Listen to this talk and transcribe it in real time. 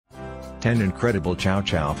10 Incredible Chow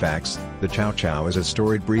Chow Facts. The Chow Chow is a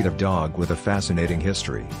storied breed of dog with a fascinating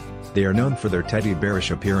history. They are known for their teddy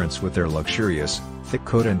bearish appearance with their luxurious, thick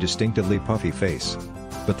coat and distinctively puffy face.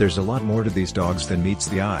 But there's a lot more to these dogs than meets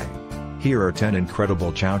the eye. Here are 10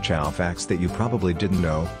 incredible Chow Chow facts that you probably didn't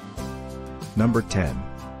know. Number 10.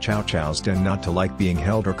 Chow Chows tend not to like being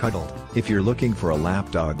held or cuddled. If you're looking for a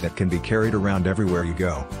lap dog that can be carried around everywhere you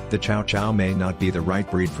go, the Chow Chow may not be the right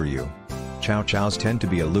breed for you. Chow Chows tend to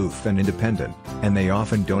be aloof and independent, and they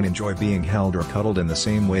often don't enjoy being held or cuddled in the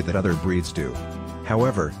same way that other breeds do.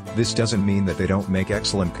 However, this doesn't mean that they don't make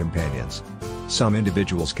excellent companions. Some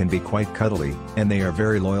individuals can be quite cuddly, and they are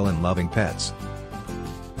very loyal and loving pets.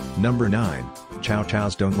 Number 9. Chow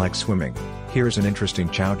Chows don't like swimming. Here's an interesting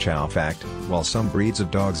Chow Chow fact: while some breeds of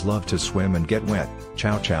dogs love to swim and get wet,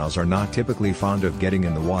 Chow Chows are not typically fond of getting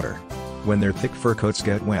in the water. When their thick fur coats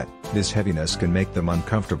get wet, this heaviness can make them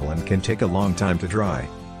uncomfortable and can take a long time to dry.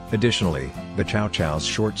 Additionally, the Chow Chow's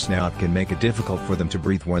short snout can make it difficult for them to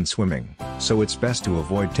breathe when swimming, so it's best to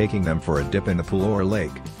avoid taking them for a dip in the pool or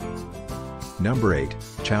lake. Number 8.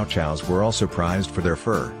 Chow Chows were also prized for their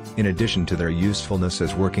fur. In addition to their usefulness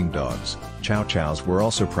as working dogs, Chow Chows were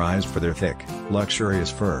also prized for their thick,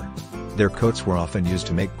 luxurious fur. Their coats were often used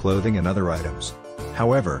to make clothing and other items.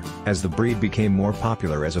 However, as the breed became more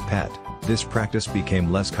popular as a pet, this practice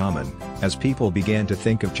became less common, as people began to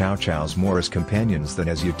think of Chow Chows more as companions than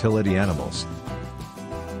as utility animals.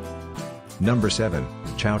 Number 7.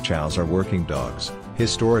 Chow Chows are working dogs.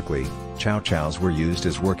 Historically, Chow Chows were used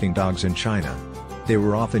as working dogs in China. They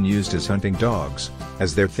were often used as hunting dogs,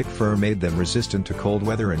 as their thick fur made them resistant to cold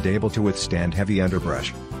weather and able to withstand heavy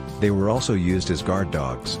underbrush. They were also used as guard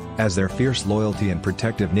dogs, as their fierce loyalty and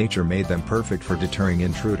protective nature made them perfect for deterring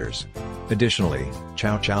intruders. Additionally,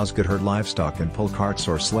 Chow Chows could herd livestock and pull carts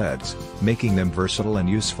or sleds, making them versatile and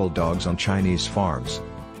useful dogs on Chinese farms.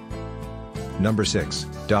 Number 6.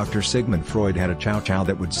 Dr. Sigmund Freud had a Chow Chow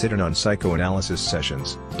that would sit in on psychoanalysis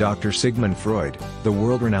sessions. Dr. Sigmund Freud, the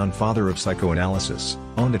world-renowned father of psychoanalysis,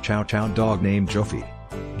 owned a Chow Chow dog named Jofi.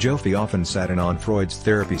 Jofi often sat in on Freud's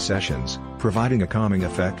therapy sessions, providing a calming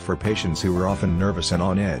effect for patients who were often nervous and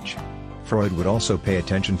on edge. Freud would also pay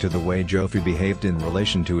attention to the way Jofi behaved in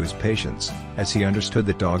relation to his patients, as he understood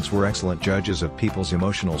that dogs were excellent judges of people's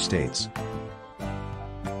emotional states.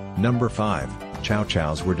 Number 5. Chow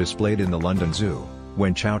Chows were displayed in the London Zoo.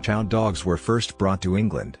 When Chow Chow dogs were first brought to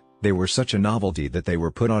England, they were such a novelty that they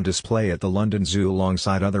were put on display at the London Zoo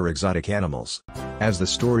alongside other exotic animals. As the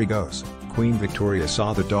story goes, Queen Victoria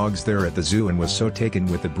saw the dogs there at the zoo and was so taken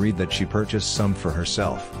with the breed that she purchased some for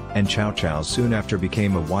herself, and Chow Chows soon after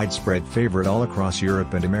became a widespread favorite all across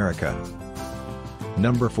Europe and America.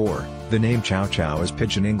 Number 4. The name Chow Chow is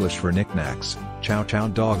Pidgin English for knickknacks. Chow Chow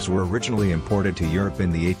dogs were originally imported to Europe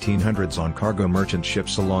in the 1800s on cargo merchant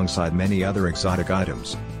ships alongside many other exotic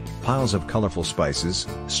items. Piles of colorful spices,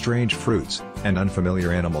 strange fruits, and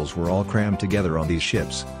unfamiliar animals were all crammed together on these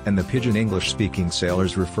ships, and the Pidgin English-speaking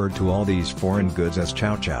sailors referred to all these foreign goods as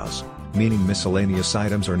Chow Chows, meaning miscellaneous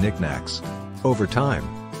items or knickknacks. Over time,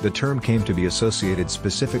 the term came to be associated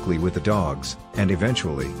specifically with the dogs, and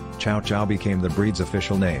eventually, Chow Chow became the breed's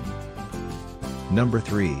official name. Number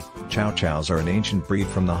 3. Chow Chows are an ancient breed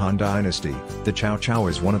from the Han Dynasty. The Chow Chow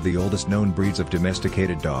is one of the oldest known breeds of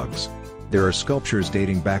domesticated dogs. There are sculptures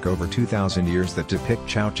dating back over 2,000 years that depict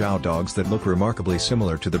Chow Chow dogs that look remarkably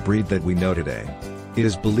similar to the breed that we know today. It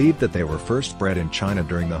is believed that they were first bred in China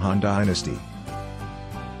during the Han Dynasty.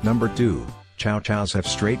 Number 2. Chow Chows have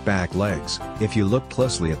straight back legs. If you look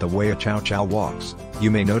closely at the way a Chow Chow walks, you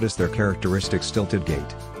may notice their characteristic stilted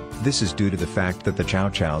gait. This is due to the fact that the Chow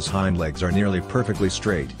Chow's hind legs are nearly perfectly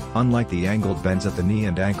straight, unlike the angled bends at the knee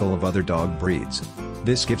and ankle of other dog breeds.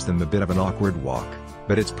 This gives them a bit of an awkward walk,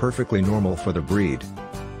 but it's perfectly normal for the breed.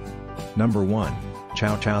 Number 1.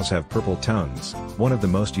 Chow Chows have purple tongues. One of the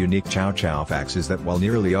most unique Chow Chow facts is that while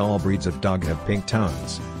nearly all breeds of dog have pink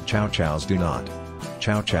tongues, Chow Chows do not.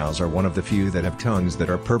 Chow Chows are one of the few that have tongues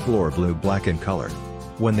that are purple or blue-black in color.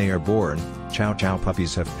 When they are born, Chow Chow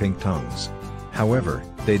puppies have pink tongues. However,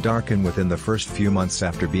 they darken within the first few months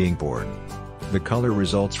after being born. The color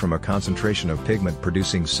results from a concentration of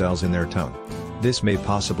pigment-producing cells in their tongue. This may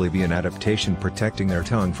possibly be an adaptation protecting their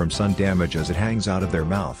tongue from sun damage as it hangs out of their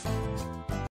mouth.